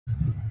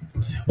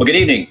Well, good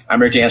evening. I'm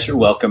Rick Dancer.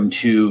 Welcome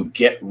to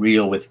Get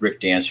Real with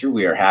Rick Dancer.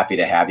 We are happy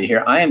to have you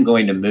here. I am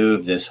going to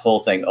move this whole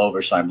thing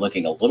over so I'm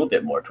looking a little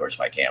bit more towards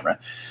my camera.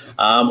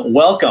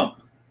 Welcome.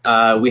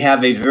 We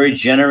have a very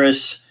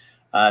generous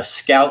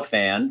Scout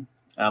fan.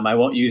 I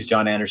won't use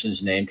John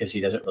Anderson's name because he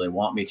doesn't really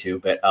want me to,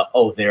 but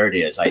oh, there it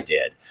is. I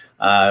did.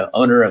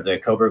 Owner of the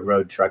Coburg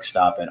Road Truck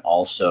Stop and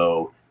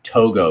also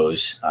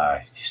Togo's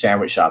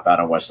sandwich shop out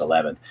on West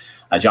 11th.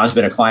 John's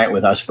been a client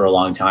with us for a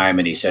long time,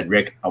 and he said,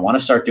 Rick, I want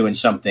to start doing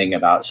something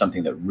about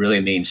something that really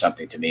means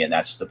something to me, and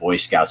that's the Boy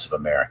Scouts of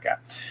America.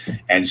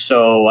 And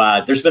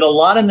so there's been a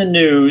lot in the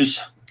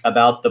news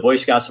about the Boy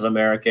Scouts of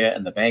America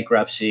and the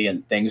bankruptcy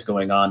and things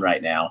going on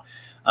right now.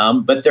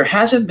 But there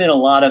hasn't been a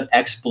lot of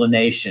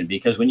explanation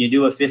because when you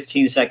do a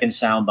 15-second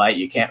soundbite,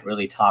 you can't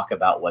really talk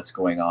about what's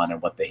going on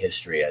and what the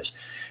history is.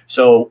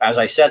 So as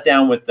I sat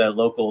down with the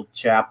local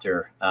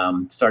chapter,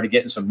 started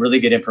getting some really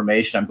good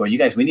information, I'm going, you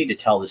guys, we need to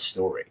tell this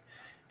story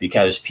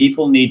because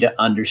people need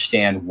to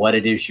understand what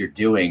it is you're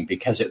doing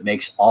because it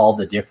makes all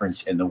the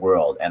difference in the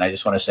world. And I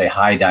just want to say,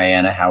 hi,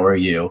 Diana, how are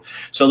you?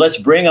 So let's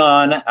bring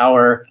on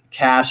our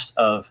cast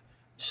of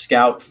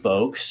Scout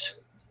folks.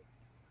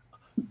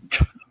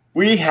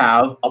 We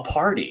have a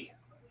party.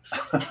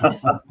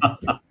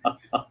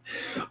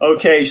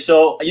 Okay,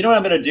 so you know what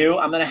I'm going to do?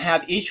 I'm going to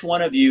have each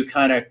one of you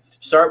kind of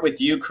start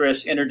with you,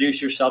 Chris,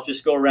 introduce yourself,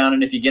 just go around.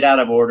 And if you get out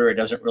of order, it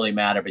doesn't really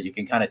matter, but you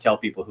can kind of tell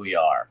people who you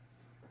are.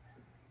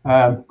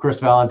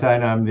 Chris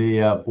Valentine. I'm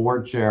the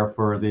board chair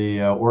for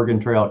the Oregon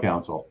Trail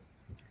Council.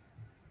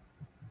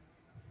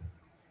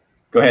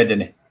 Go ahead,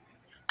 Denise.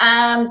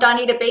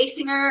 Donita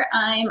Basinger.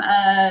 I'm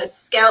a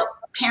Scout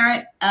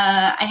parent.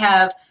 I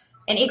have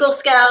an Eagle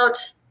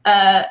Scout,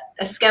 a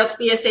Scouts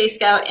BSA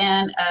Scout,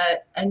 and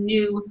a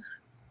new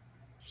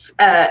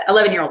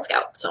 11-year-old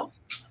Scout. So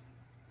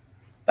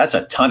that's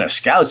a ton of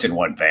Scouts in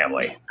one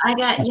family. I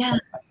got, yeah.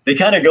 They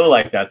kind of go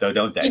like that, though,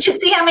 don't they? You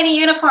should see how many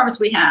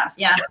uniforms we have.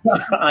 Yeah.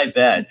 I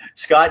bet.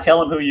 Scott, tell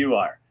them who you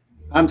are.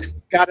 I'm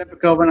Scott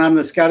Epikoven. I'm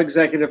the Scout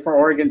Executive for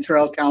Oregon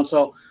Trail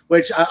Council,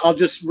 which I'll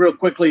just real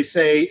quickly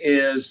say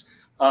is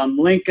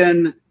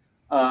Lincoln,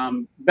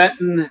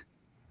 Benton,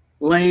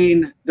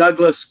 Lane,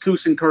 Douglas,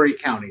 Coos, and Curry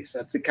counties.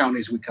 That's the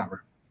counties we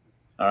cover.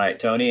 All right,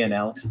 Tony and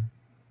Alex.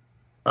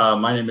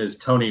 My name is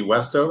Tony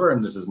Westover,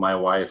 and this is my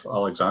wife,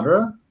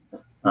 Alexandra.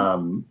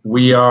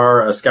 We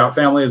are a Scout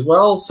family as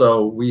well.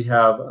 So we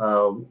have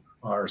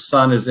our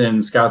son is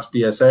in Scouts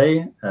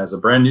BSA as a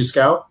brand new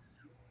Scout.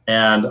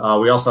 And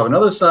we also have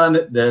another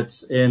son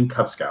that's in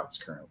Cub Scouts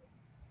currently.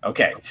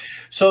 Okay.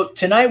 So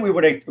tonight we're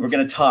going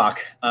to talk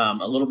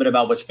a little bit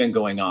about what's been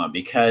going on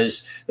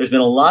because there's been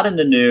a lot in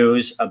the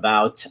news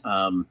about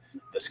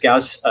the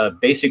Scouts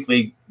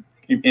basically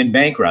in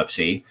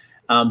bankruptcy,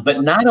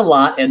 but not a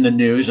lot in the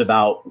news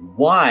about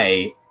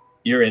why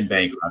you're in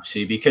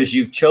bankruptcy because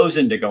you've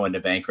chosen to go into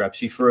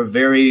bankruptcy for a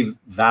very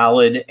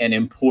valid and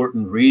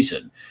important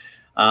reason.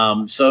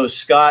 So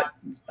Scott,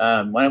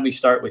 why don't we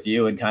start with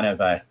you and kind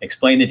of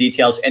explain the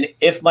details. And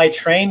if my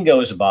train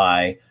goes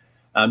by,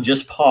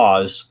 just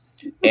pause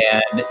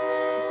and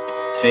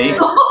see.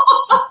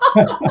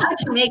 How'd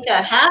you make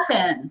that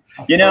happen?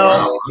 You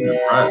know,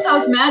 that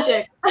was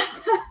magic.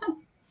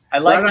 I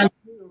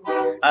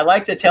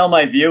like to tell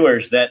my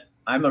viewers that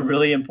I'm a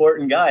really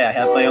important guy. I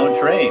have my own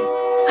train.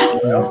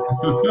 You know?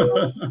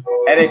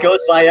 And it goes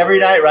by every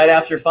night right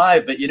after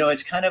 5. But, you know,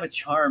 it's kind of a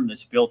charm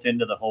that's built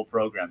into the whole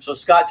program. So,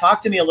 Scott,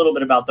 talk to me a little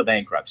bit about the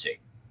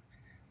bankruptcy.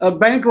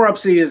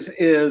 Bankruptcy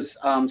is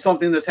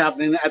something that's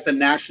happening at the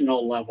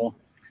national level.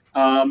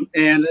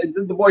 And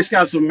the Boy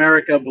Scouts of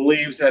America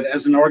believes that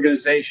as an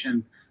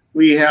organization,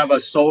 we have a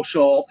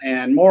social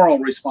and moral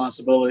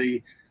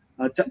responsibility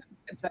to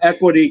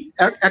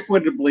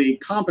equitably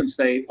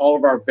compensate all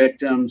of our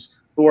victims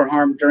who were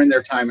harmed during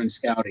their time in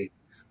Scouting.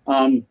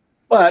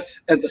 But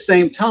at the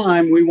same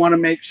time, we want to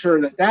make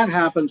sure that that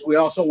happens. We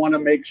also want to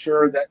make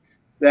sure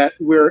that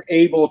we're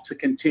able to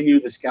continue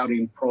the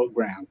Scouting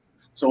program.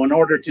 So in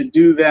order to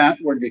do that,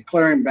 we're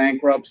declaring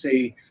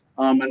bankruptcy,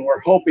 and we're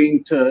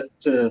hoping to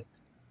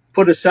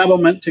put a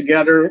settlement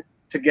together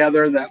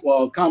that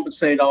will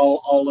compensate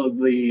all of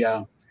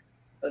the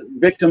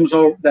victims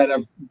that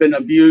have been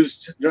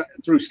abused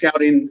through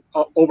Scouting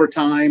over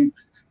time,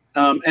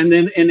 and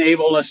then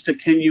enable us to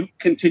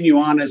continue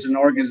on as an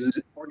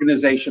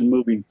organization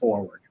moving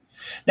forward.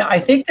 Now, I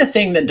think the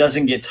thing that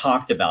doesn't get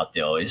talked about,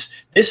 though, is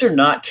these are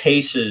not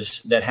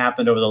cases that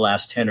happened over the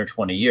last 10 or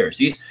 20 years.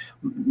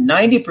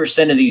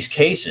 90% of these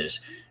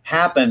cases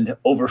happened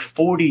over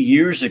 40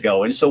 years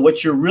ago. And so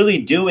what you're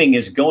really doing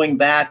is going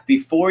back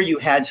before you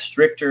had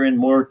stricter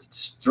and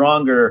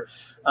stronger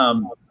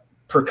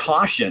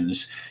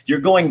precautions. You're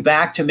going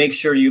back to make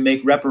sure you make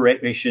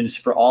reparations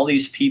for all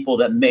these people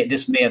that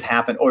this may have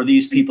happened, or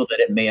these people that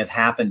it may have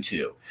happened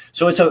to.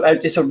 So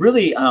it's a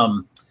really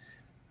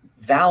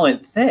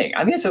valiant thing.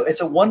 I mean,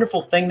 it's a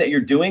wonderful thing that you're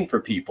doing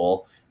for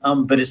people,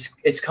 but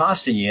it's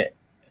costing you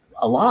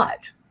a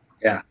lot.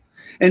 Yeah.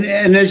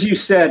 And as you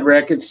said,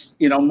 Rick, it's,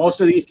 you know, most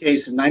of these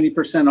cases,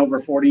 90%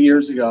 over 40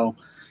 years ago.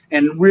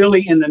 And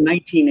really in the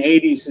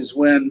 1980s is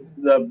when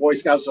the Boy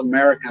Scouts of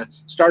America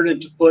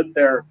started to put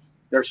their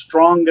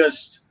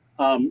strongest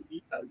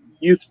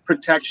youth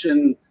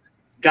protection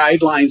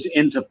guidelines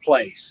into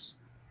place,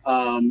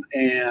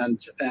 and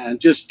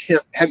just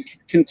have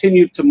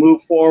continued to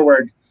move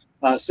forward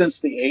since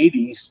the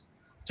 80s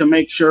to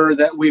make sure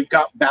that we've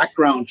got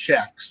background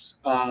checks,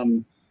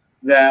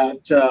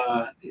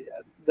 that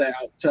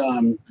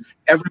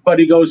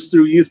everybody goes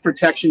through youth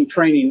protection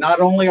training. Not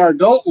only our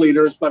adult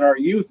leaders, but our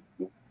youth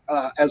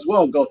as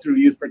well go through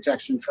youth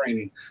protection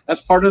training.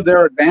 That's part of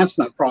their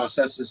advancement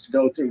process, is to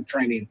go through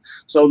training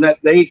so that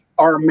they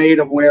are made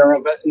aware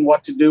of it and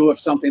what to do if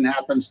something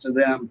happens to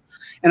them.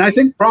 And I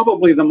think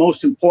probably the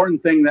most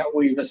important thing that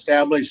we've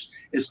established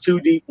is two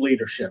deep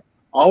leadership,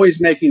 always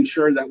making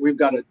sure that we've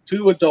got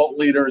two adult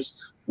leaders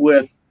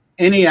with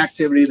any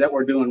activity that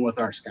we're doing with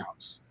our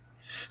scouts.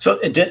 So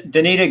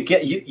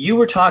Danita, you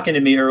were talking to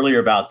me earlier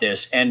about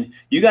this, and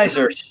you guys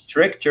are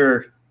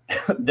stricter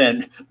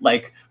than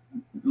like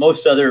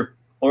most other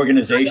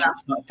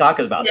organizations. Talk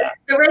about that.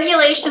 The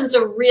regulations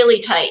are really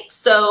tight.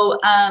 So,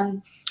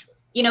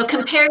 you know,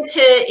 compared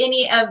to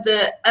any of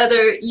the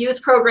other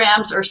youth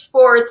programs or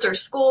sports or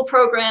school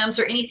programs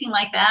or anything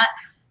like that,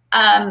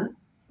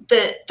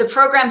 the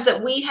programs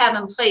that we have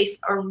in place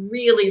are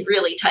really,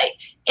 really tight.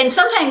 And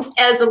sometimes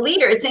as a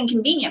leader, it's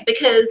inconvenient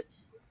because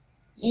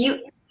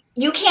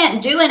you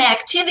can't do an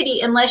activity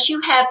unless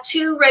you have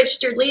two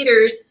registered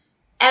leaders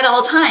at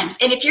all times.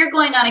 And if you're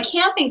going on a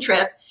camping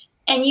trip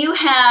and you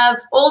have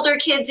older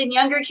kids and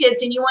younger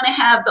kids, and you want to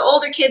have the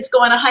older kids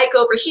go on a hike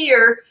over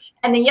here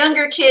and the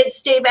younger kids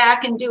stay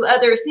back and do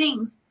other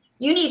things,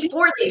 you need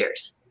 4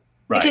 leaders.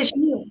 Right. Because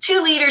you need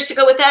 2 leaders to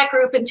go with that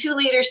group and 2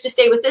 leaders to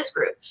stay with this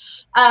group,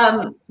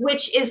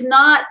 which is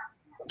not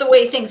the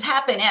way things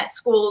happen at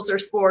schools or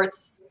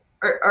sports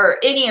or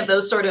any of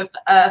those sort of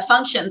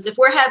functions. If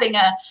we're having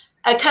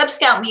a Cub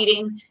Scout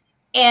meeting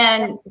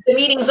and the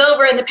meeting's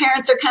over and the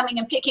parents are coming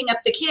and picking up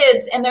the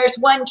kids, and there's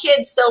one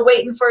kid still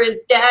waiting for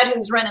his dad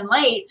who's running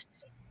late,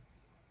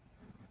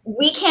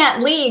 we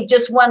can't leave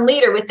just one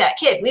leader with that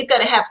kid. We've got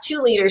to have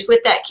 2 leaders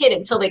with that kid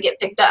until they get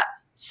picked up.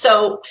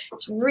 So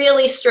it's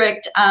really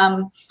strict,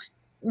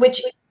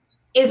 which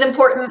is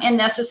important and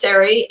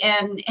necessary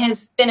and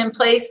has been in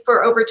place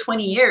for over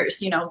 20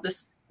 years, you know,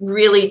 this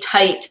really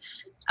tight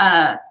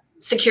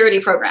security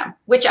program,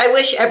 which I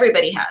wish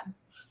everybody had.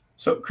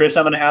 So, Chris,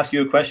 I'm going to ask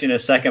you a question in a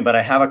second, but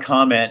I have a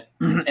comment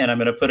and I'm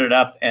going to put it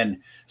up. And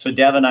so,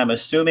 Devin, I'm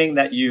assuming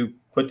that you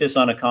put this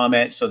on a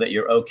comment so that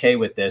you're okay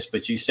with this,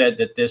 but you said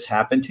that this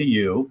happened to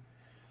you,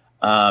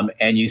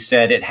 and you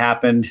said it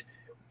happened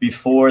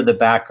before the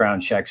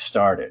background check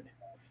started.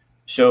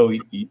 So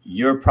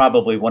you're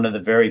probably one of the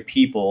very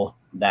people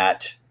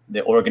that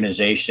the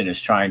organization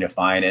is trying to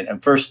find.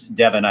 And first,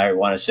 Devin, I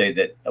want to say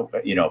that,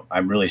 you know,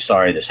 I'm really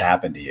sorry this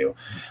happened to you.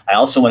 I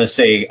also want to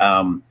say,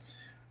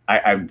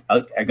 I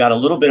got a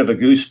little bit of a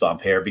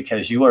goosebump here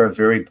because you are a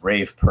very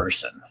brave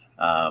person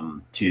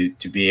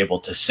to be able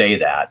to say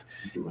that.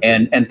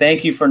 And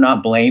thank you for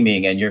not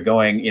blaming. And you're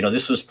going, you know,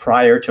 this was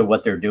prior to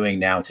what they're doing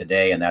now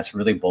today. And that's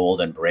really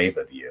bold and brave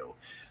of you.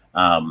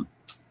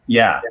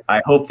 Yeah,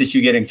 I hope that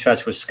you get in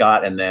touch with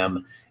Scott and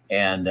them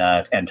and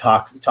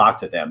talk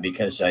to them,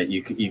 because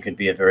you could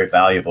be a very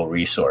valuable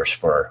resource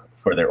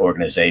for their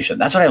organization.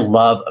 That's what I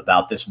love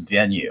about this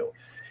venue,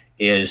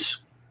 is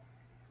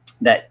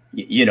that,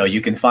 you know, you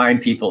can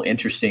find people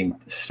interesting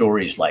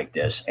stories like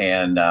this,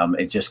 and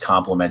it just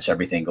complements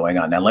everything going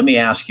on. Now, let me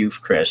ask you,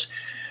 Chris,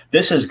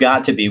 this has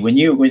got to be, when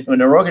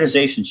an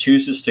organization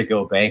chooses to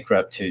go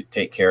bankrupt to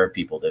take care of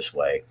people this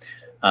way,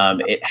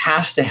 it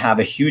has to have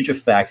a huge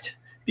effect,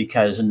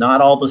 because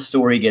not all the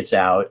story gets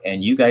out,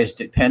 and you guys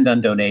depend on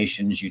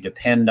donations, you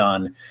depend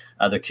on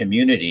the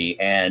community.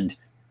 And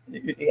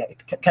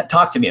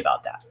talk to me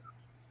about that.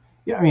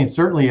 Yeah, I mean,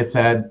 certainly it's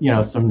had, you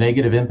know, some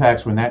negative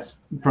impacts when that's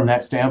from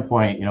that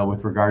standpoint, you know,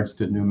 with regards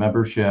to new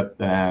membership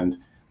and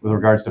with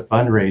regards to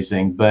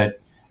fundraising. But,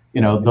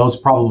 you know, those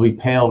probably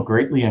pale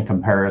greatly in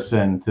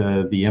comparison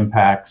to the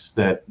impacts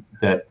that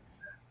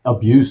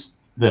abuse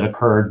that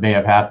occurred may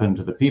have happened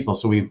to the people.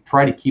 So we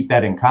try to keep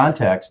that in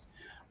context.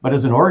 But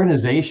as an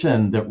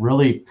organization that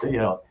really, you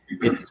know,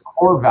 its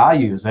core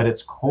values at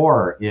its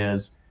core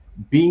is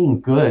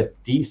being good,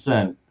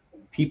 decent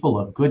people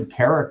of good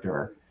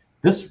character,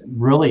 this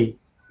really,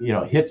 you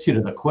know, hits you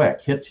to the quick,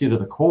 hits you to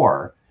the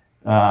core.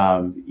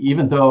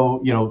 Even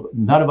though, you know,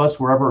 none of us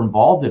were ever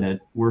involved in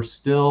it, we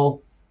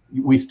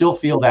still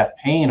feel that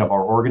pain of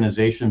our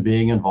organization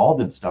being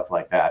involved in stuff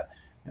like that.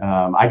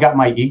 I got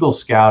my Eagle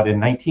Scout in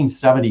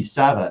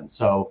 1977.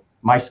 So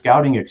my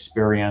scouting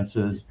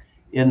experiences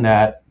in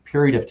that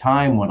period of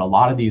time when a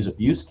lot of these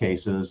abuse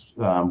cases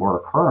were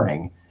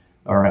occurring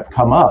or have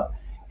come up.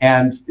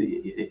 And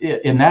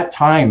in that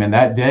time, in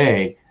that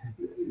day,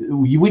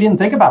 we didn't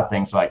think about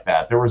things like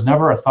that. There was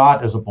never a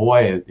thought as a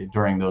boy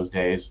during those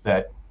days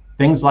that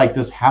things like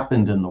this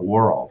happened in the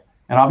world.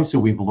 And obviously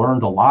we've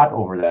learned a lot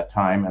over that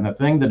time. And the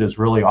thing that is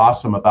really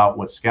awesome about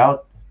what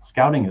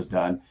scouting has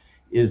done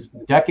is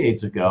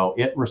decades ago,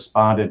 it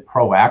responded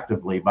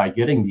proactively by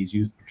getting these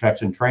youth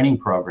protection training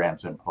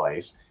programs in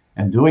place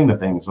and doing the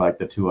things like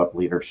the 2-Up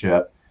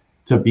leadership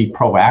to be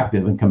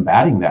proactive in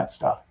combating that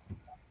stuff.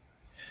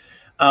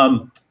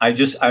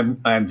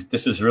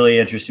 This is really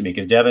interesting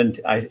because Devin,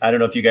 I don't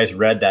know if you guys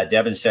read that.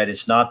 Devin said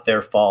it's not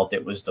their fault.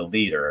 It was the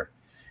leader.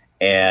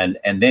 And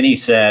then he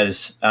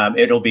says,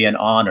 it'll be an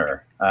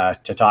honor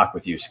to talk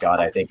with you, Scott,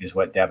 I think is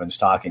what Devin's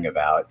talking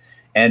about.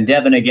 And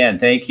Devin, again,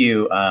 thank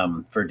you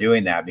for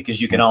doing that,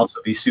 because you can also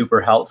be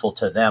super helpful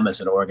to them as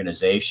an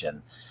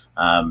organization,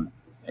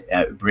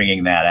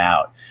 bringing that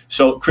out.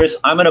 So Chris,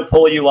 I'm going to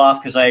pull you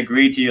off because I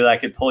agreed to you that I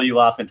could pull you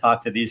off and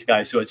talk to these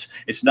guys. So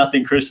it's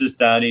nothing Chris has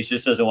done. He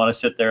just doesn't want to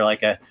sit there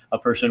like a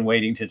person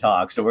waiting to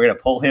talk. So we're going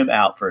to pull him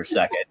out for a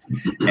second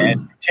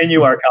and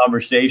continue our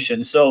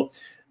conversation. So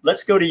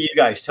let's go to you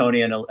guys,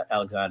 Tony and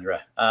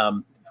Alexandra.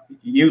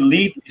 You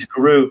lead these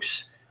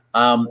groups.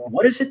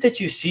 What is it that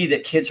you see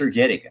that kids are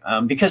getting?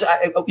 Because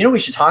we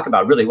should talk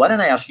about, really, why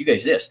don't I ask you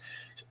guys this?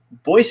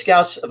 Boy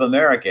Scouts of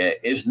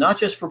America is not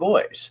just for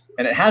boys,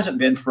 and it hasn't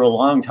been for a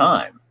long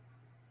time.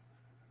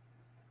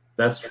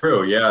 That's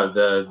true. Yeah,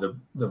 the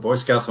Boy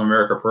Scouts of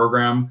America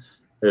program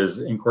has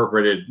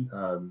incorporated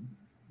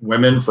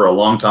women for a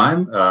long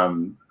time.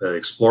 The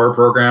Explorer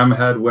program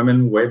had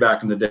women way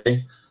back in the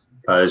day.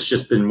 It's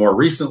just been more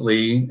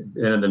recently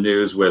in the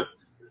news with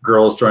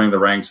girls joining the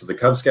ranks of the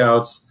Cub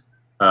Scouts,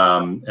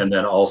 and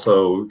then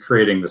also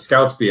creating the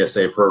Scouts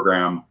BSA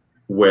program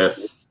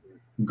with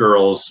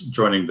girls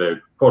joining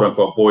the quote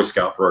unquote Boy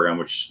Scout program,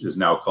 which is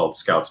now called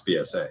Scouts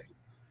BSA.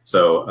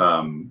 So,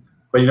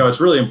 but it's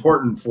really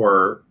important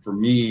for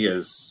me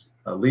as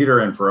a leader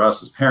and for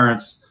us as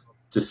parents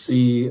to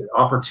see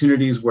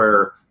opportunities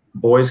where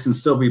boys can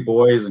still be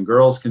boys and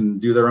girls can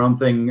do their own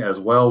thing as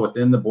well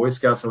within the Boy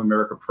Scouts of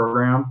America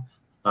program.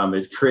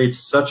 It creates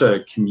such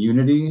a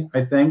community,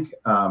 I think,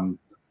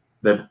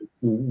 that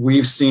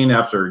we've seen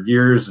after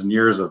years and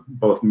years of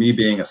both me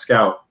being a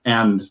scout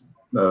and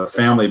the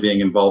family being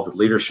involved with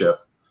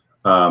leadership,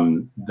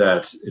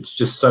 that it's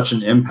just such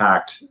an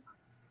impact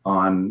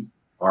on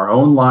our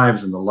own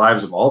lives and the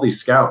lives of all these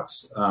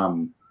scouts,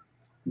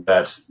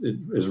 that it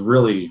has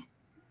really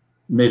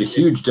made a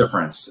huge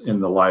difference in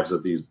the lives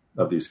of these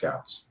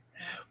scouts.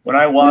 When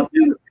I walked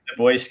into the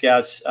Boy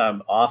Scouts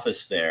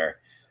office there,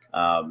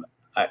 on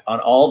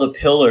all the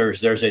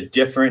pillars, there's a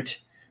different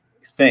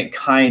thing,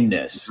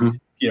 kindness,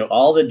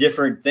 all the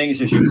different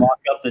things as you walk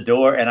up the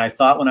door. And I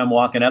thought when I'm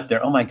walking up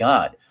there, oh my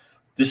God,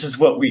 this is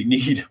what we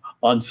need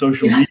on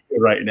social media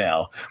right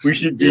now. We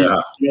should be,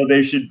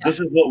 this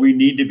is what we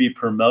need to be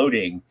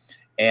promoting.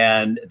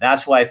 And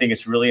that's why I think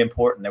it's really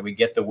important that we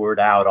get the word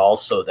out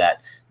also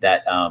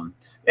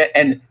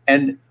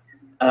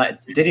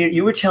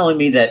you were telling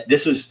me that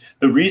this is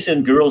the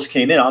reason girls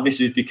came in,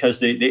 obviously, because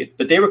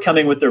they were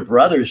coming with their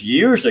brothers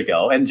years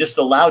ago and just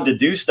allowed to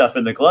do stuff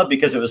in the club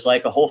because it was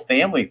like a whole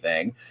family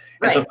thing.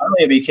 Right. And so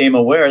finally I became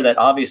aware that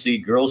obviously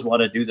girls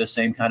want to do the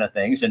same kind of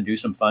things and do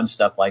some fun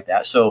stuff like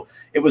that. So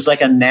it was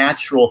like a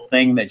natural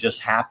thing that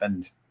just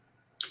happened.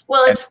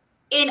 Well, it's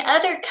in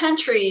other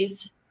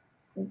countries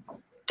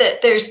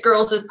that there's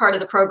girls as part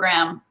of the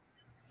program,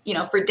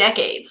 for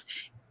decades.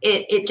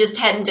 It just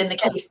hadn't been the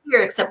case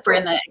here, except for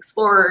in the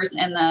Explorers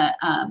and the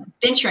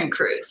venturing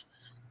crews.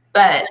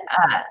 But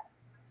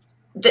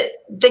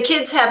the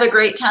kids have a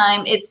great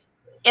time. It's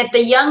at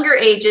the younger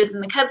ages in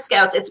the Cub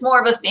Scouts, it's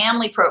more of a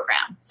family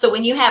program. So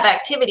when you have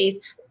activities,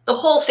 the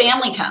whole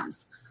family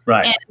comes.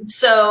 Right. And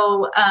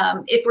so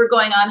if we're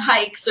going on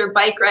hikes or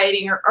bike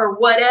riding or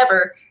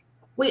whatever,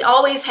 we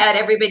always had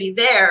everybody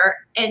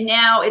there, and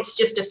now it's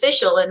just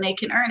official and they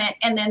can earn it.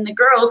 And then the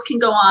girls can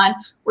go on.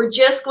 We're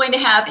just going to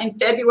have in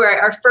February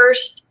our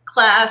first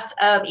class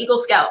of Eagle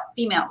Scout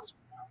females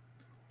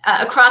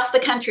across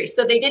the country.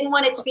 So they didn't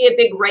want it to be a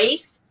big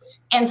race.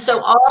 And so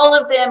all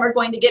of them are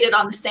going to get it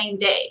on the same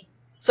day.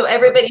 So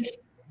everybody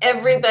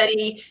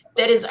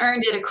that has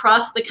earned it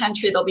across the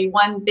country, there'll be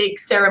one big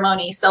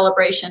ceremony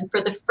celebration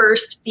for the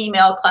first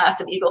female class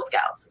of Eagle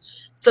Scouts.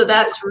 So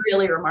that's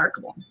really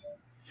remarkable.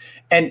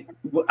 And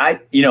I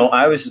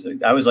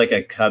was like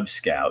a Cub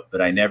Scout,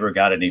 but I never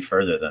got any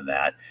further than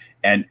that.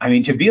 And I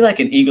mean, to be like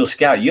an Eagle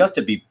Scout, you have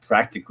to be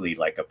practically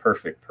like a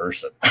perfect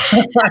person.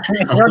 I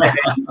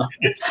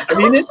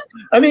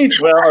mean,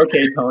 well,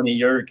 okay, Tony,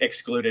 you're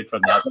excluded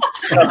from that.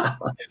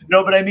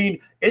 No, but I mean,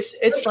 it's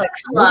like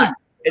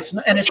it's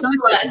not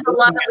a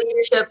lot of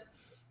leadership.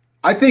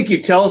 I think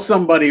you tell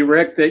somebody,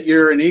 Rick, that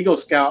you're an Eagle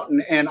Scout,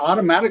 and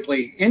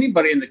automatically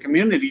anybody in the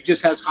community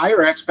just has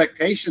higher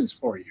expectations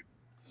for you.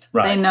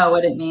 Right. They know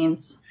what it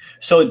means.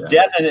 So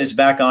Devin is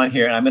back on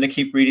here, and I'm going to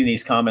keep reading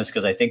these comments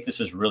because I think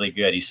this is really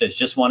good. He says,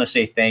 just want to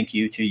say thank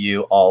you to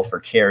you all for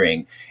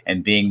caring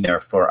and being there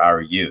for our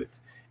youth.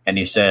 And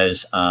he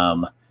says,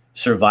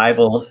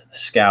 survival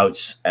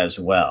scouts as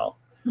well.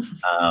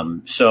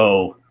 That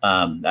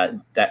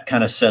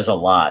kind of says a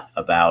lot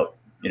about,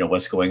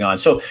 what's going on.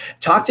 So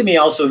talk to me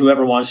also,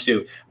 whoever wants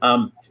to.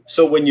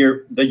 So when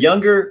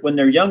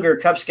they're younger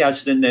Cub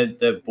Scouts, then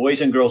the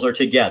boys and girls are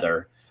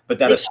together. But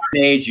at a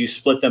certain age, you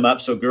split them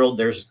up. So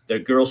there's the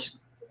girls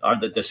are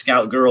the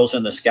Scout girls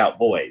and the Scout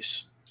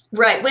boys.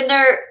 Right. When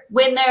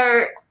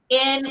they're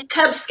in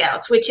Cub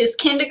Scouts, which is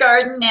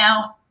kindergarten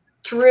now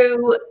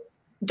through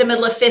the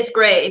middle of 5th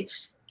grade,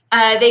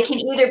 they can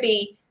either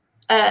be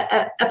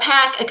a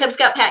Cub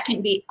Scout pack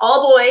can be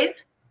all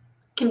boys,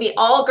 can be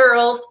all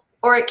girls,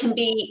 or it can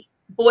be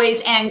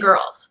boys and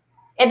girls.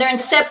 And they're in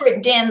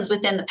separate dens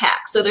within the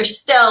pack. So there's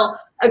still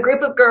a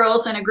group of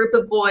girls and a group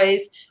of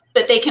boys,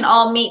 but they can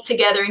all meet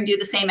together and do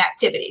the same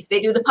activities.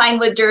 They do the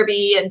Pinewood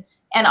Derby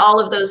and all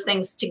of those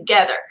things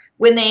together.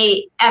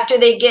 After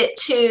they get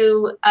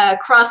to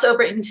cross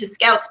over into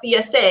Scouts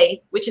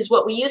BSA, which is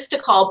what we used to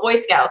call Boy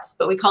Scouts,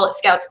 but we call it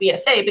Scouts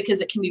BSA because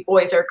it can be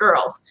boys or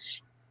girls,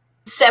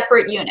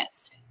 separate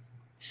units.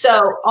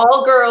 So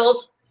all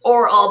girls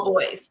or all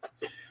boys.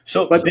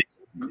 So,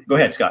 go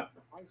ahead, Scott.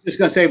 I was just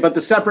going to say, but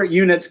the separate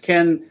units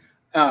can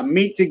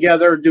meet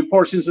together, do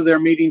portions of their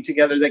meeting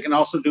together. They can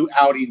also do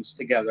outings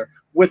together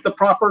with the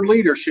proper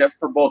leadership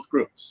for both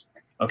groups.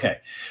 Okay.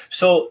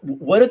 So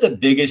what are the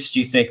biggest, do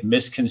you think,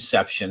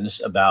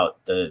 misconceptions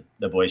about the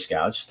Boy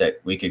Scouts that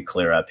we could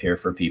clear up here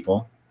for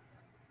people?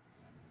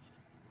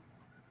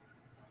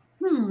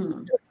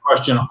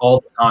 Question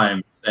all the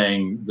time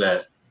saying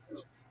that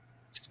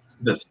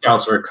the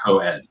Scouts are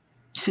co-ed.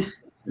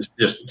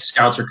 Just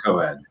Scouts are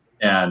co-ed.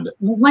 And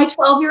is my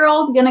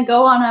 12-year-old going to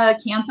go on a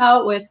camp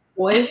out with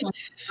boys and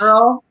a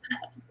girl?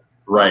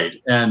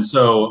 Right. And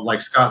so,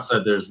 like Scott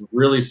said, there's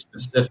really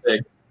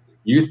specific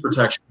youth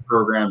protection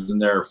programs in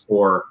there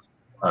for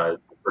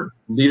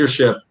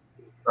leadership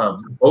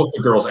of both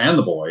the girls and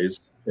the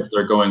boys if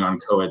they're going on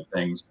co-ed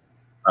things.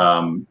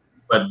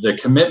 But the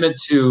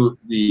commitment to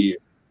the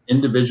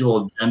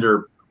individual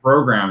gender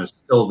program is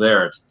still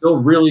there. It's still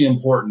really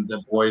important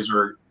that boys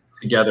are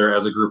together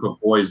as a group of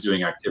boys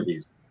doing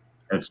activities.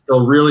 And it's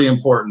still really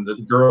important that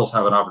the girls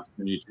have an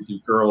opportunity to do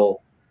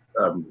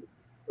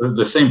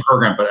the same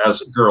program, but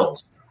as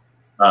girls.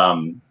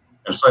 And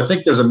so I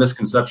think there's a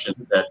misconception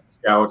that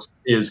Scouts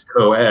is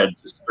co-ed,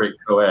 just straight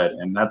co-ed,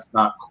 and that's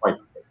not quite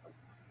the case.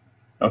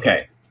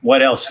 Okay.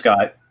 What else,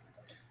 Scott?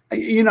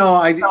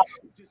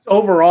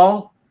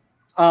 Overall,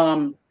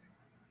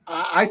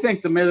 I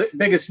think the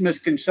biggest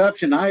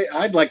misconception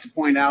I'd like to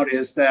point out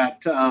is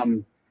that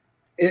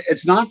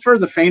it's not for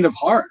the faint of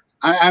heart.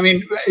 I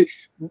mean,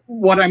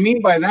 what I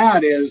mean by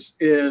that is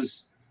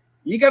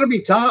you got to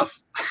be tough.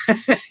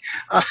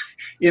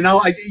 You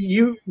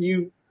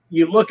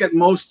look at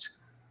most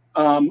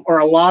or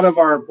a lot of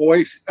our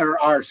boys or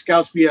our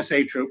Scouts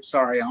BSA troops.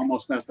 Sorry, I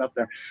almost messed up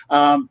there.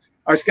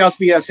 Our Scouts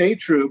BSA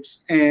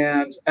troops,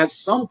 and at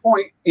some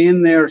point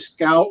in their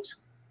Scout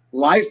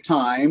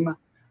lifetime,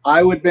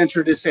 I would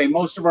venture to say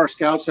most of our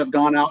Scouts have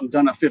gone out and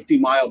done a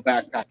 50-mile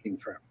backpacking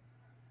trip.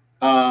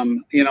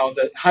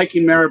 The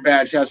hiking merit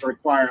badge has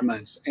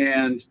requirements,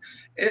 and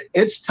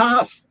it's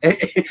tough,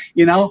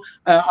 and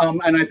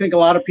I think a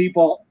lot of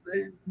people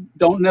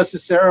don't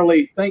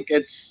necessarily think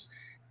it's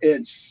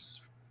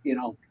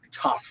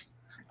tough.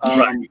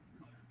 Right.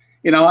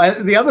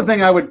 The other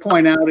thing I would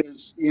point out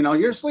is,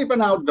 you're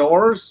sleeping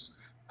outdoors,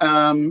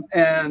 and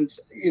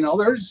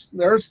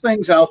there's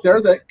things out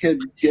there that could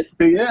get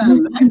to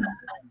you.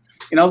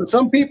 And,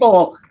 some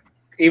people,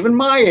 even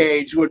my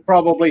age, would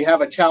probably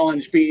have a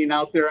challenge being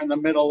out there in the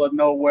middle of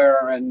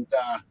nowhere and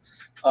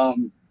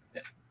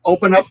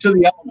open up to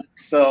the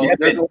elements. So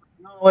there's a lot of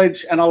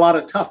knowledge and a lot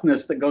of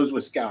toughness that goes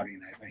with scouting,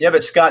 I think. Yeah,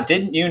 but Scott,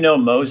 didn't you know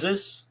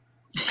Moses?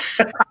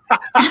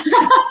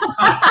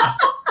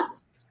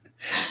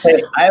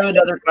 Hey, I have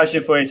another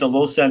question for you. It's a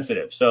little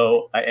sensitive.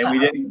 So, and we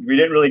didn't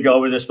really go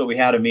over this, but we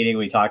had a meeting.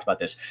 We talked about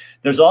this.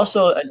 There's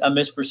also a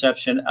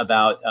misperception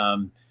about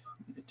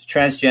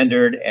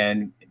transgendered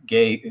and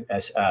gay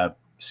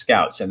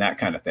Scouts and that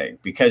kind of thing,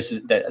 because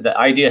the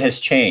idea has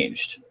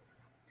changed.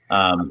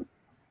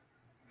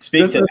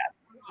 Speak to that.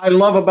 I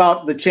love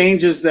about the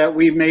changes that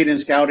we've made in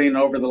scouting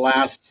over the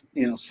last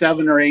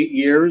 7 or 8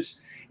 years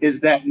is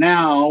that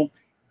now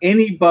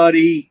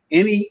anybody,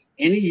 any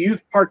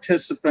youth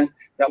participant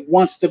that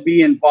wants to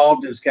be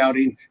involved in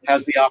scouting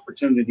has the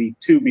opportunity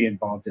to be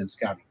involved in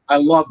scouting. I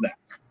love that.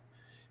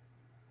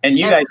 And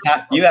you guys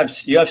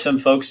have some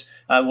folks.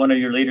 One of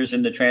your leaders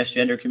in the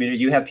transgender community.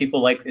 You have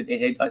people like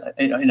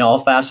in all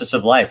facets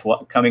of life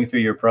coming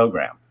through your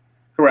program.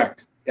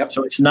 Correct. Yep.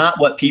 So it's not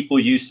what people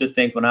used to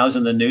think. When I was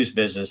in the news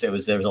business, there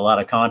was a lot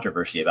of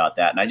controversy about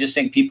that, and I just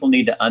think people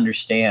need to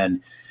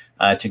understand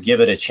to give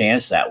it a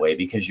chance that way,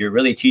 because you're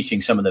really teaching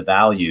some of the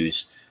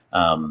values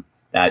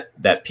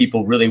that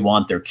people really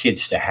want their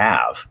kids to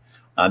have,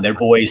 their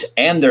boys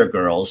and their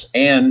girls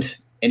and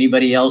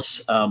anybody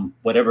else,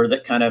 whatever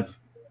that kind of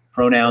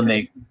pronoun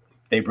they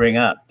bring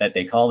up that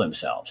they call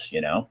themselves,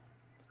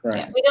 Right.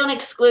 Yeah, we don't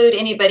exclude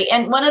anybody.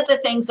 And one of the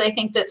things I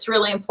think that's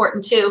really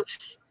important too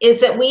is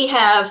that we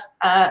have,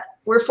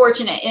 we're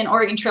fortunate in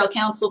Oregon Trail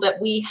Council that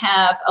we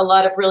have a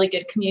lot of really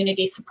good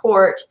community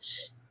support,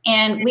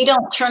 and we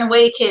don't turn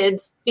away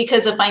kids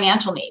because of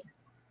financial need.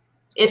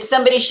 If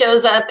somebody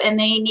shows up and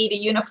they need a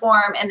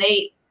uniform and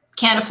they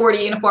can't afford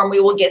a uniform, we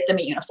will get them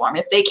a uniform.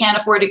 If they can't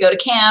afford to go to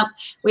camp,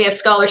 we have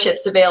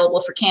scholarships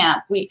available for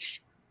camp.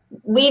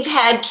 we've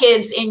had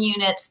kids in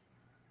units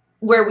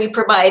where we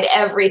provide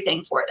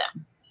everything for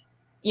them.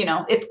 You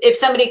know, if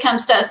somebody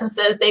comes to us and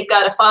says they've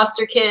got a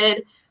foster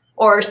kid,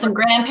 or some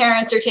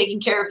grandparents are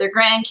taking care of their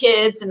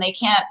grandkids and they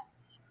can't,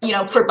 you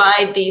know,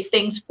 provide these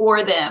things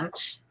for them,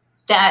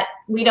 that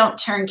we don't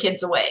turn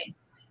kids away.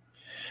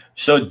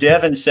 So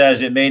Devin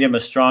says it made him a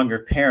stronger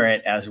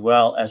parent as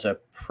well as a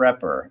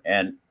prepper.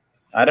 And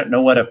I don't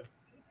know what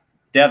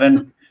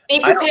Devin. Be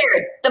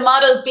prepared. The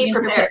motto is be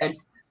prepared.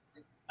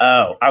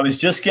 Oh, I was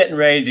just getting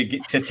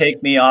ready to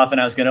take me off,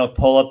 and I was going to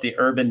pull up the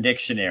Urban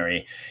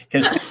Dictionary,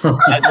 because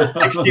as a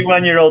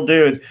 61-year-old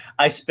dude,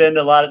 I spend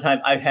a lot of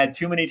time. I've had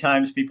too many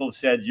times people have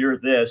said, "You're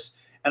this,"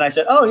 and I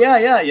said, "Oh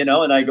yeah, you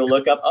know," and I go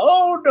look up.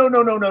 Oh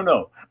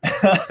no.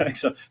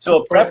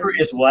 so a prepper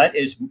is what?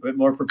 Is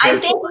more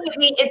prepared? I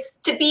think it's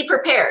to be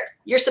prepared.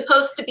 You're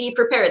supposed to be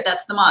prepared.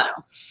 That's the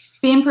motto.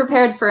 Being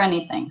prepared for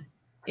anything.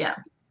 Yeah.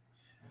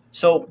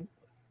 So,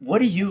 what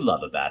do you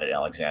love about it,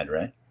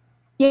 Alexandra?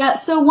 Yeah.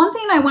 So one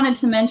thing I wanted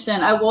to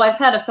mention, I've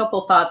had a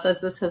couple thoughts as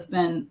this has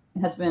been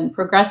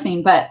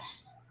progressing, but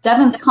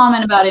Devin's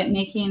comment about it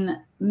making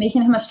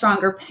him a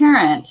stronger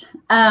parent.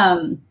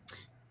 A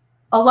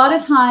lot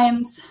of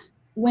times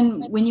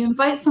when you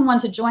invite someone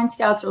to join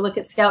Scouts or look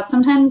at Scouts,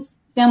 sometimes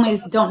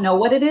families don't know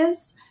what it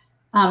is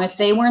if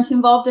they weren't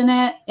involved in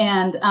it.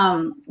 And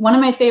one of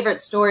my favorite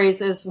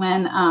stories is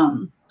when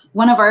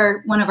one of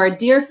our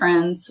dear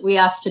friends we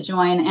asked to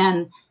join,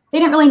 and they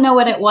didn't really know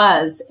what it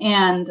was.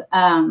 And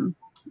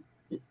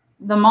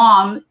the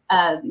mom,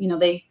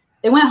 they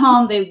went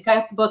home, they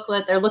got the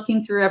booklet, they're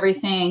looking through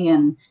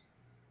everything,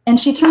 and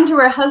she turned to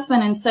her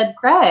husband and said,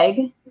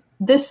 "Greg,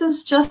 this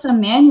is just a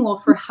manual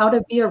for how to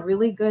be a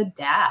really good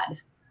dad.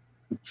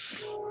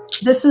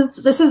 This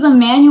is a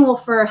manual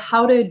for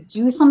how to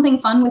do something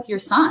fun with your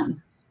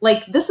son.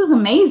 Like, this is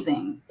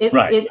amazing."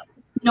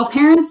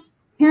 Parents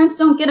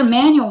don't get a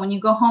manual when you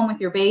go home with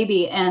your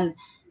baby, and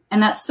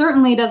that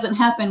certainly doesn't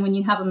happen when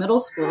you have a middle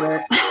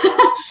schooler.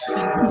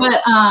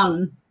 But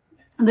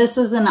this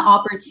is an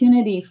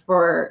opportunity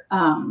for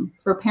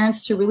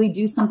parents to really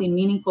do something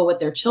meaningful with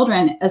their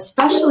children,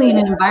 especially in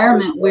an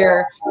environment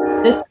where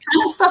this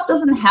kind of stuff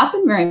doesn't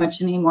happen very much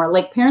anymore.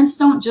 Like, parents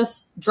don't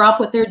just drop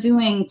what they're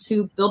doing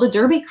to build a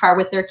derby car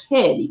with their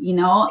kid.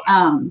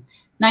 9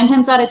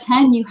 times out of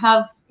 10, you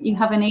have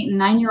an 8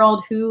 and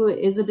 9-year-old who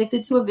is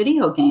addicted to a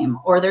video game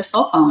or their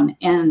cell phone,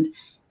 and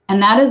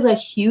that is a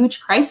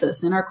huge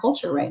crisis in our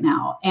culture right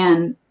now.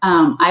 And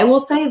I will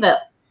say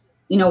that,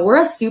 we're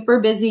a super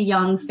busy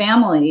young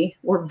family.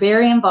 We're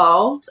very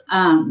involved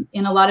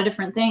in a lot of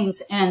different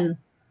things. And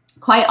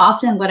quite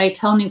often what I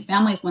tell new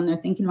families when they're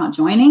thinking about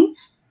joining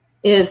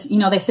is,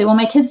 they say, well,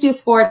 my kids do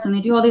sports and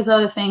they do all these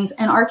other things,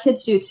 and our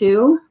kids do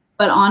too.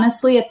 But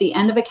honestly, at the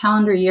end of a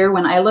calendar year,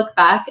 when I look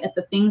back at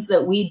the things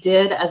that we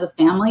did as a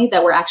family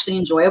that were actually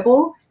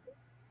enjoyable,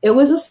 it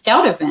was a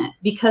Scout event,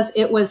 because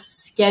it was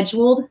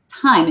scheduled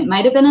time. It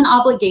might have been an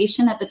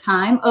obligation at the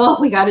time. Oh,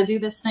 we got to do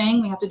this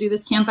thing. We have to do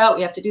this camp out.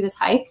 We have to do this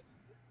hike.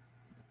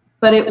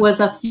 But it was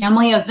a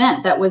family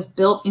event that was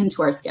built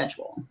into our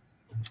schedule.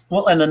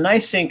 Well, and the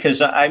nice thing, because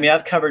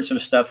I've covered some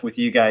stuff with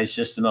you guys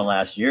just in the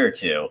last year or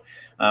two,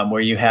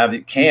 where you have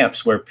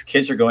camps where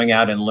kids are going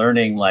out and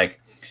learning, like,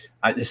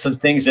 some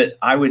things that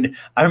I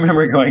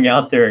remember going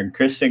out there, and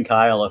Chris and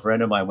Kyle, a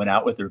friend of mine, went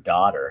out with their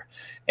daughter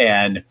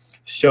and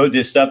showed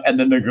this stuff. And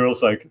then the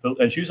girl's like,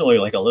 and she was only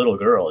like a little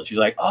girl, and she's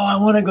like, "Oh,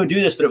 I want to go do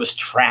this," but it was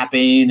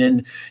trapping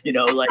and,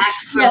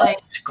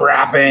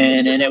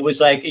 scrapping. And it was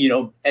like,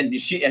 and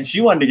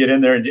she wanted to get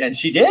in there, and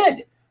she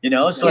did, so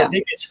yeah. I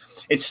think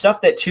it's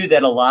stuff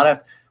that a lot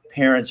of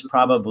parents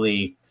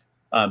probably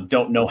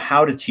don't know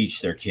how to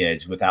teach their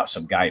kids without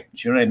some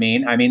guidance. You know what I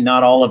mean? I mean,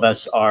 not all of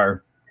us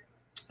are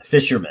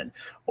fishermen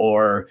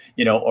or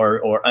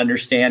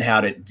understand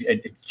how to.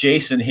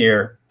 Jason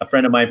here, a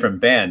friend of mine from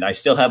Bend, I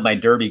still have my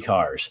derby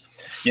cars.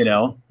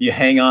 You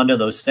hang on to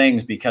those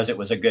things because it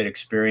was a good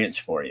experience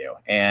for you.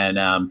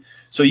 And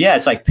so, yeah,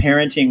 it's like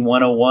parenting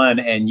 101,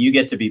 and you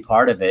get to be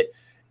part of it.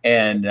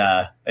 And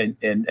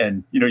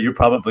you're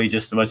probably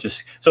just as much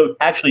as, so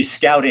actually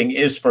scouting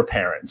is for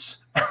parents.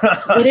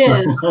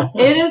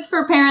 It is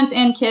for parents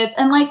and kids.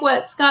 And like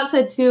what Scott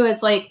said too,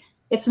 is like,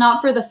 it's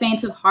not for the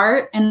faint of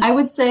heart. And I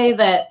would say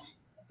that,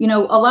 a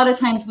lot of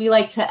times we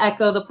like to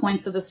echo the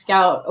points of the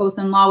Scout oath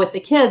and law with the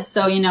kids.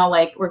 So,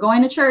 like, we're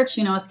going to church,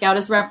 a Scout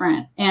is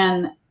reverent.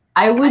 And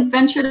I would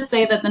venture to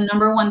say that the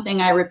number one thing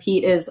I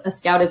repeat is a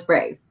Scout is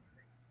brave,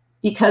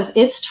 because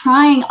it's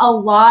trying a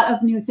lot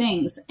of new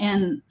things.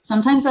 And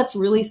sometimes that's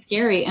really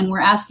scary. And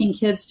we're asking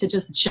kids to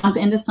just jump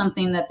into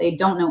something that they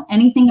don't know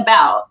anything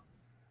about.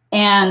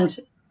 And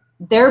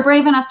they're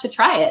brave enough to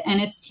try it.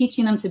 And it's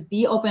teaching them to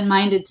be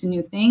open-minded to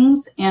new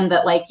things. And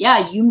that, like,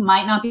 yeah, you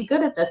might not be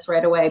good at this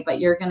right away, but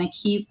you're going to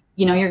keep,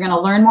 you're going to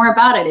learn more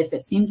about it. If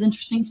it seems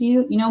interesting to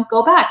you,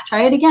 go back,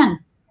 try it again.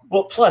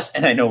 Well, plus,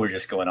 and I know we're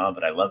just going on,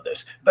 but I love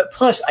this. But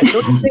plus, I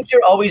don't think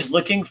you're always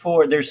looking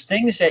for. There's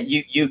things that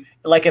you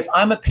like. If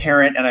I'm a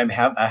parent and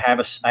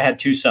I had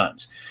 2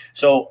 sons,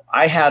 so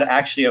I had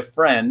actually a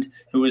friend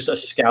who was a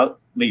Scout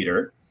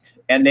leader,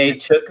 and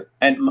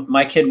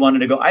my kid wanted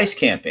to go ice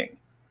camping.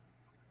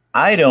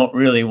 I don't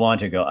really want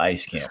to go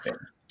ice camping.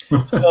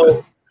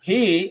 So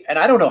and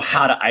I don't know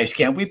how to ice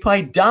camp. We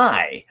probably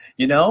die,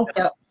 you know?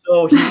 Yep.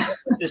 So he was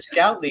the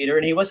scout leader,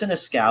 and he wasn't a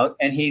scout,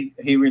 and he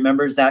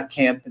remembers that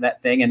camp,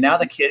 that thing. And now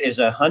the kid is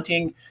a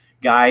hunting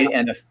guide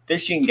and a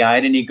fishing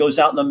guide, and he goes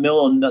out in the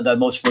middle of the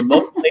most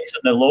remote place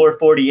in the lower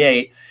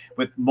 48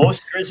 with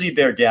most grizzly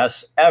bear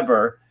deaths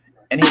ever.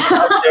 And he's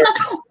out there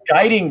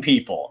guiding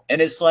people.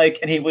 And it's like,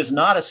 and he was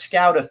not a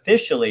scout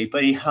officially,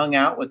 but he hung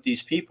out with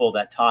these people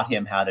that taught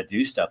him how to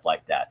do stuff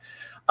like that.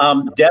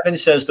 Devin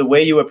says, the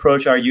way you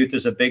approach our youth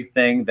is a big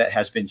thing that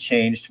has been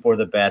changed for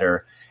the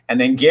better.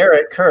 And then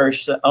Garrett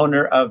Kirsch, the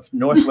owner of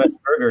Northwest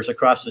Burgers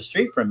across the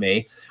street from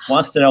me,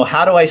 wants to know,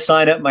 how do I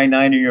sign up my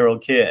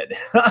 9-year-old kid?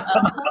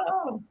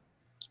 The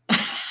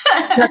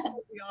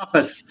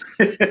office.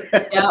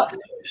 Yeah.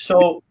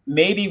 So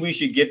maybe we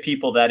should give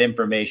people that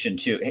information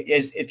too.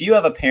 If you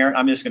have a parent,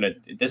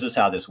 this is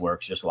how this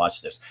works. Just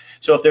watch this.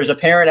 So if there's a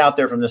parent out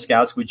there from the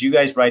Scouts, would you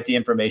guys write the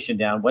information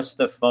down? What's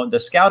the phone? The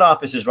Scout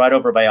office is right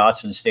over by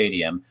Autzen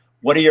Stadium.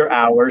 What are your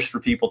hours for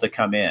people to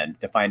come in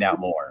to find out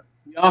more?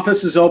 The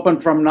office is open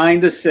from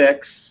 9 to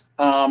 6,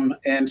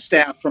 and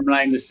staff from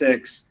 9 to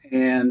 6.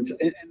 And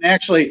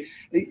actually,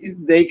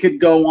 they could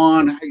go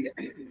on,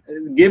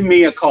 give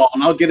me a call,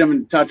 and I'll get them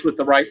in touch with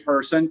the right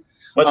person.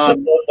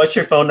 What's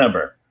your phone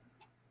number?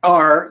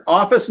 Our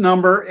office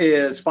number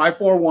is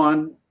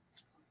 541.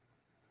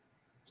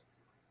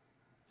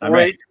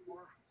 Right.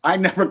 I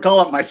never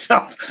call it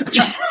myself.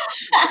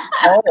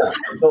 Oh,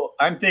 so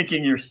I'm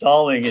thinking you're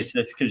stalling. It's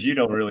just because you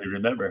don't really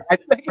remember. I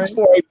think it's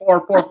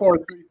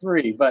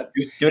 484-4433, but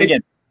do it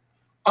again.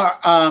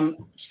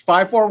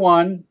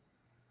 541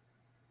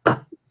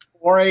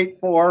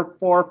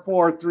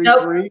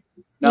 484-4433.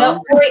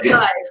 No,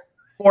 485.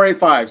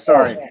 485.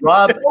 Sorry,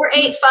 Rob.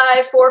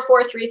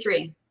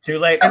 485-4433. Too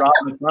late. Rob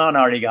McClown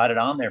already got it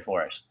on there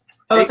for us.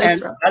 Oh,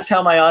 thanks, Rob. That's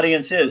how my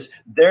audience is.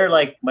 They're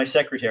like my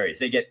secretaries.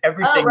 They get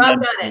everything done.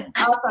 Rob got it.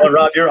 Awesome. Oh,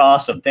 Rob, you're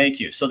awesome. Thank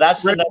you. So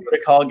that's the number to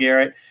call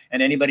Garrett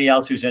and anybody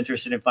else who's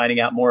interested in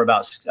finding out more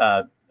about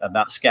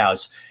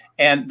Scouts.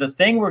 And the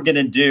thing we're going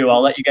to do,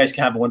 I'll let you guys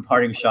have one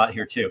parting shot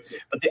here too.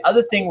 But the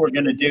other thing we're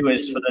going to do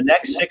is for the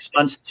next 6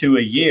 months to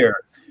a year,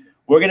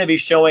 we're going to be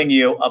showing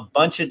you a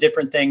bunch of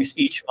different things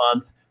each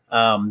month.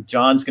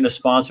 John's going to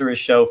sponsor a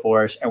show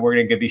for us, and we're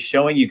going to be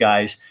showing you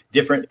guys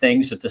different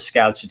things that the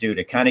Scouts do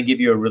to kind of give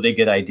you a really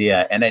good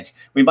idea. And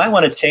we might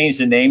want to change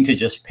the name to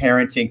just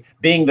parenting,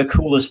 being the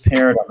coolest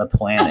parent on the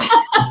planet.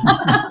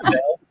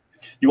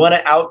 You want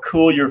to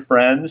out-cool your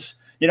friends.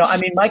 You know, I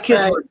mean, my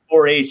kids were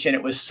 4-H, and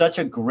it was such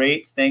a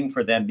great thing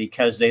for them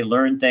because they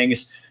learned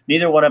things.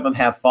 Neither one of them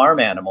have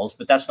farm animals,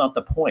 but that's not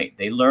the point.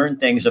 They learn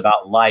things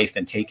about life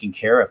and taking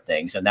care of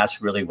things, and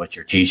that's really what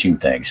you're teaching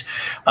things.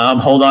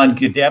 Hold on.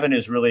 Devin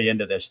is really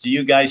into this. Do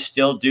you guys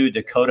still do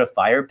Dakota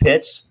fire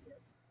pits?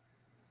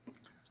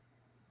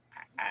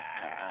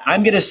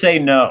 I'm going to say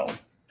no.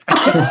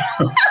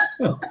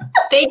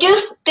 They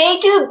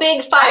do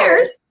big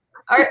fires.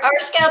 Our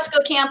Scouts go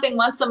camping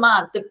once a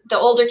month. The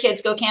older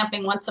kids go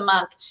camping once a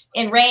month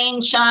in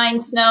rain, shine,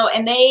 snow,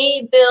 and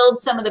they build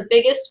some of the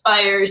biggest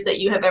fires that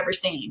you have ever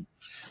seen.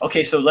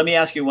 Okay, so let me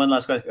ask you one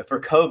last question. For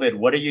COVID,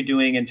 what are you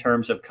doing in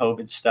terms of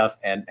COVID stuff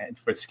and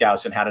for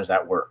Scouts, and how does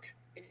that work?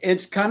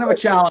 It's kind of a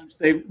challenge.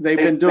 They've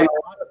been doing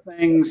a lot of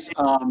things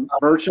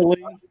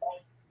virtually,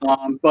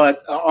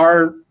 but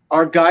our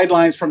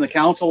guidelines from the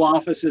council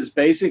office is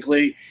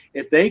basically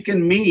if they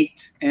can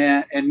meet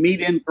and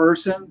meet in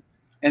person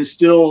and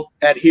still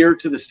adhere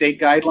to the state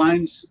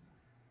guidelines,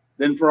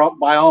 then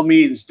by all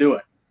means do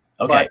it.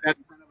 Okay. But that's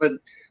kind of a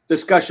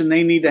discussion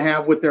they need to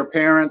have with their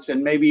parents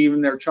and maybe even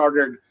their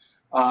chartered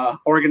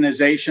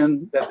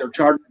organization that they're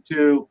chartered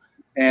to,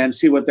 and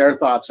see what their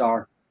thoughts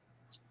are.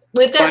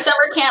 We've got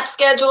summer camp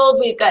scheduled.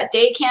 We've got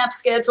day camp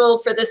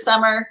scheduled for this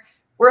summer.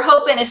 We're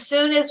hoping as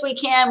soon as we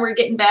can, we're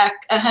getting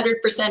back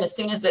 100% as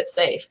soon as it's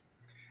safe.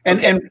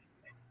 And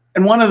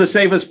one of the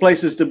safest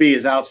places to be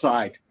is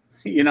outside.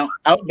 You know,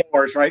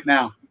 outdoors right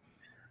now.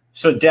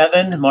 So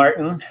Devin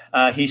Martin,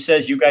 he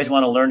says you guys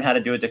want to learn how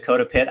to do a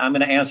Dakota pit. I'm going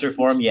to answer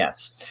for him,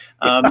 yes.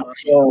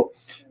 So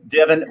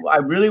Devin, I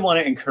really want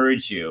to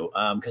encourage you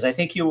because I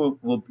think you're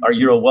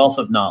a wealth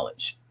of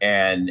knowledge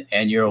and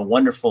you're a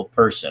wonderful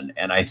person.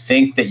 And I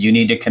think that you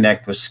need to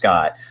connect with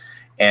Scott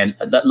and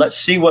let's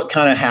see what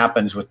kind of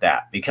happens with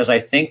that, because I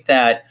think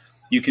that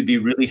you could be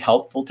really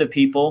helpful to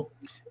people.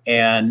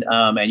 And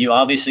you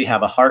obviously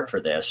have a heart for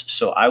this.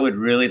 So I would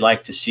really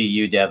like to see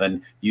you,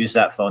 Devin, use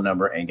that phone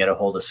number and get a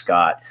hold of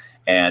Scott.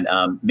 And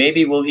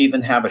maybe we'll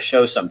even have a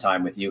show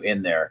sometime with you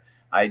in there.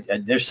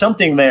 There's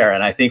something there,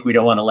 and I think we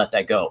don't want to let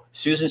that go.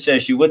 Susan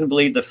says, you wouldn't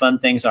believe the fun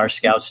things our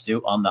Scouts do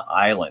on the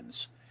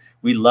islands.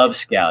 We love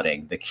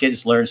scouting. The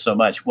kids learn so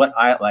much.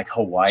 Like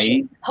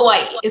Hawaii?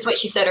 Hawaii is what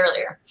she said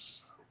earlier.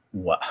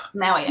 What?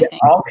 Maui, I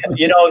think.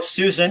 You know,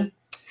 Susan,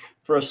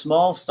 for a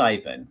small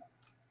stipend,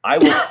 I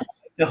will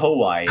to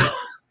Hawaii,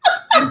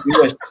 and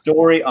do a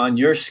story on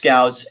your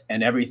scouts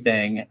and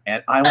everything.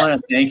 And I want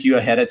to thank you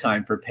ahead of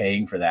time for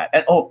paying for that.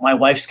 And oh, my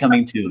wife's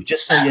coming too,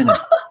 just so you know.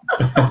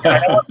 I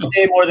don't want to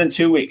stay more than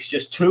 2 weeks.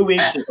 Just 2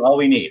 weeks is all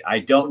we need. I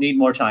don't need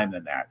more time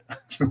than that.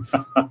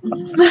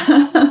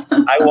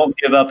 I won't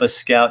give up. A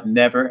scout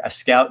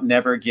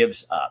never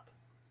gives up.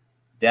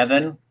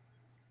 Devin.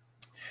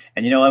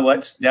 And you know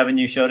what, Devin,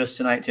 you showed us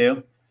tonight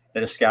too,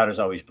 that a scout is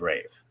always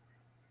brave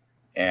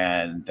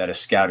and that a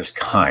scout is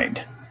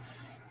kind.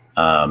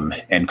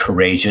 And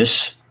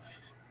courageous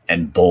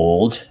and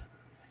bold,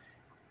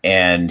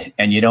 and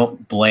you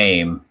don't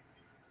blame,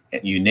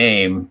 you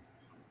name,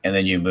 and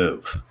then you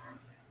move.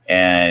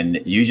 And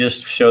you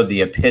just showed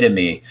the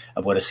epitome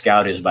of what a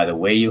scout is by the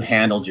way you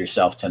handled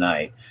yourself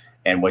tonight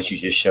and what you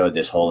just showed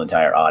this whole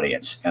entire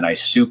audience. And I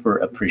super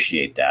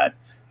appreciate that.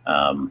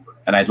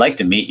 And I'd like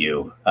to meet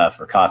you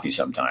for coffee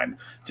sometime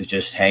to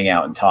just hang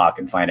out and talk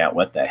and find out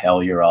what the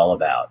hell you're all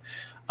about.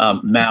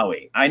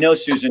 Maui. I know,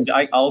 Susan,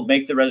 I'll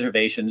make the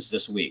reservations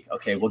this week.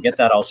 Okay, we'll get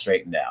that all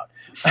straightened out.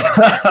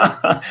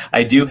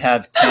 I do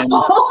have 10.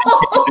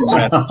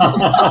 I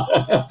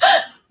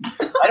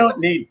don't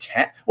need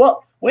 10.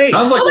 Well, wait.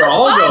 Sounds like we're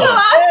all going.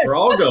 We're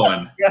all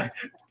going.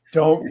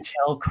 Don't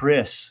tell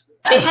Chris.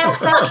 They have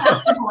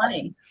some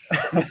money.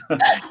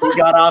 He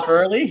got off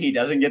early. He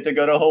doesn't get to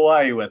go to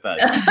Hawaii with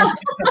us.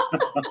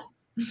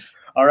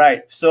 All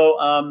right.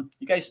 So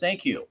you guys,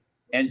 thank you.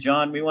 And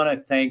John, we want to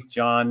thank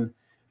John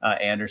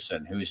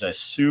Anderson, who's a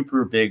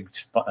super big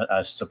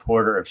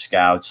supporter of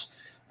Scouts,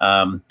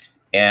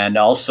 and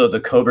also the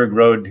Coburg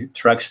Road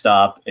truck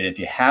stop. And if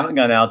you haven't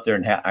gone out there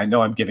and I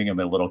know I'm giving him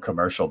a little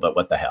commercial, but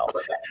what the hell?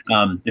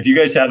 If you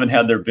guys haven't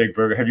had their big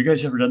burger, have you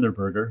guys ever done their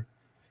burger?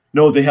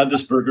 No, they have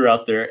this burger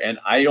out there, and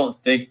I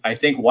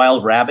think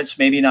Wild Rabbit's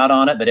maybe not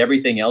on it, but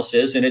everything else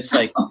is. And it's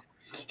like,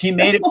 he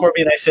made it for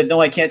me, and I said,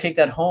 no, I can't take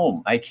that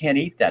home. I can't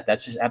eat that.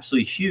 That's just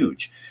absolutely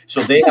huge.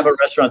 So they have a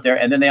restaurant there,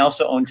 and then they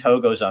also own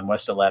Togo's on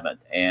West 11th.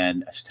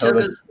 And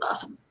Togo's is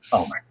awesome.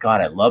 Oh my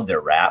God, I love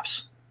their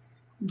wraps.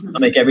 I'll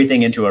make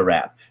everything into a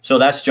wrap. So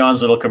that's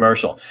John's little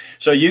commercial.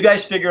 So you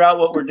guys figure out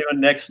what we're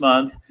doing next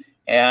month,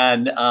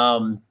 and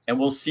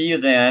we'll see you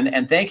then.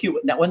 And thank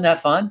you. Wasn't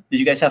that fun? Did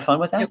you guys have fun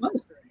with that? It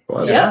was.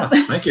 Well, yeah.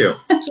 Thank you.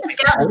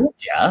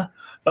 Yeah.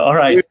 All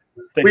right.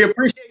 We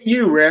appreciate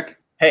you, Rick.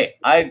 Hey,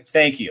 I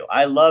thank you.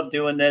 I love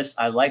doing this.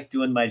 I like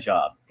doing my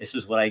job. This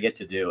is what I get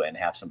to do and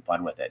have some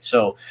fun with it.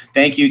 So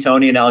thank you,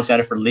 Tony and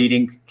Alexander, for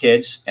leading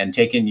kids and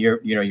taking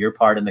your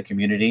part in the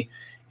community.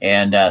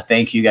 And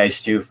thank you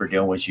guys too for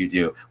doing what you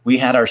do. We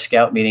had our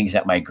scout meetings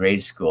at my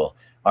grade school.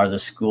 Are the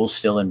schools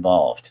still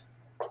involved?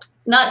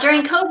 Not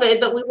during COVID,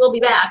 but we will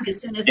be back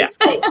as soon as it's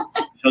safe.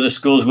 So the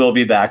schools will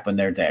be back when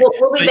they're there.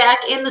 We'll be back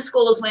in the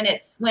schools when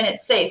it's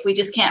safe. We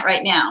just can't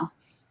right now.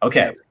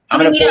 Okay.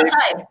 I'm going to meet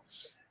outside.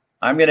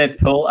 I'm going to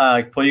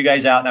pull you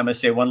guys out, and I'm going to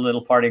say one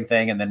little parting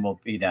thing, and then we'll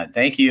be done.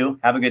 Thank you.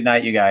 Have a good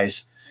night, you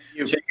guys.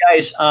 So you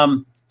guys,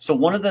 so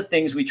one of the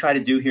things we try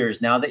to do here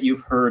is, now that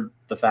you've heard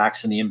the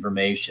facts and the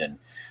information,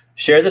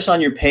 share this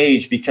on your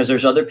page, because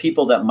there's other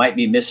people that might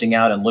be missing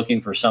out and looking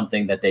for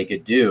something that they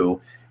could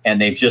do, and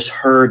they've just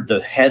heard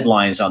the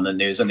headlines on the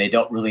news and they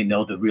don't really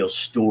know the real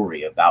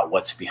story about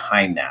what's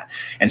behind that.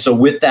 And so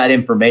with that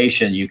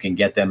information, you can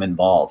get them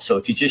involved. So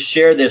if you just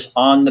share this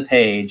on the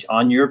page,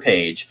 on your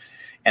page,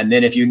 and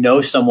then if you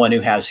know someone who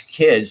has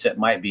kids that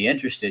might be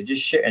interested,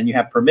 just share, and you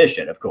have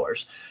permission, of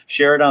course,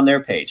 share it on their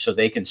page so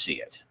they can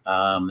see it.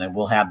 And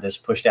we'll have this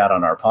pushed out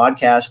on our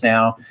podcast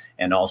now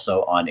and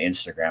also on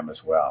Instagram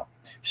as well.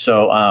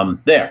 So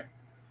there,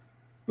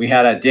 we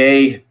had a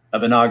day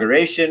of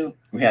inauguration,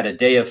 we had a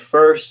day of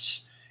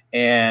firsts,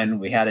 and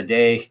we had a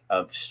day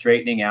of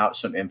straightening out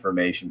some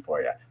information for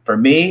you. For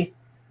me,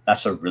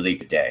 that's a really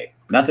good day.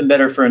 Nothing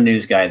better for a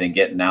news guy than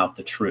getting out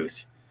the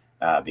truth,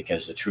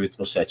 because the truth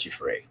will set you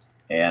free.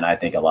 And I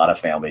think a lot of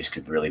families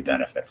could really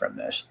benefit from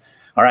this.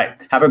 All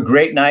right. Have a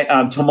great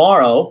night.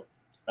 Tomorrow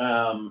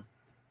night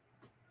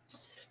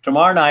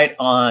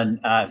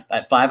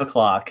at 5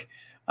 o'clock,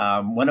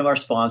 one of our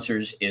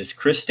sponsors is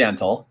Chris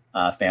Dental,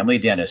 Family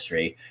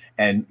Dentistry.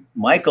 And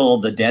Michael,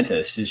 the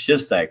dentist, is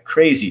just a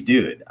crazy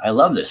dude. I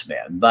love this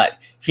man. But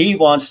he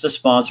wants to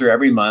sponsor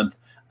every month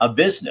a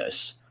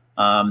business,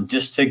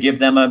 just to give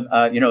them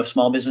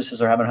small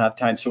businesses are having a hard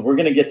time. So we're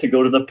going to get to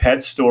go to the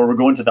pet store. We're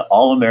going to the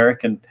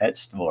All-American Pet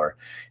Store,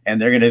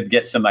 and they're going to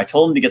get I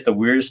told them to get the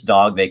weirdest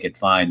dog they could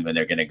find when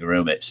they're going to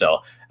groom it. So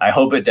I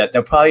hope that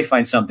they'll probably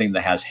find something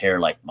that has hair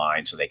like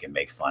mine so they can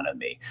make fun of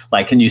me.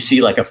 Like, can you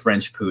see like a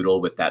French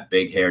poodle with that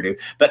big hairdo?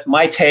 But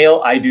my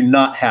tail, I do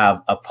not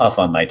have a puff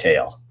on my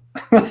tail.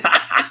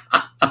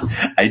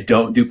 I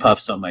don't do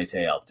puffs on my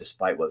tail,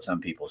 despite what some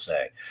people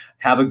say.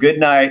 Have a good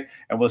night,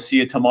 and we'll see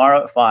you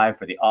tomorrow at 5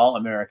 for the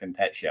All-American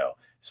Pet Show,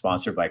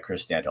 sponsored by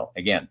Chris Dental.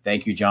 Again,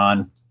 thank you,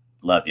 John.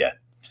 Love you.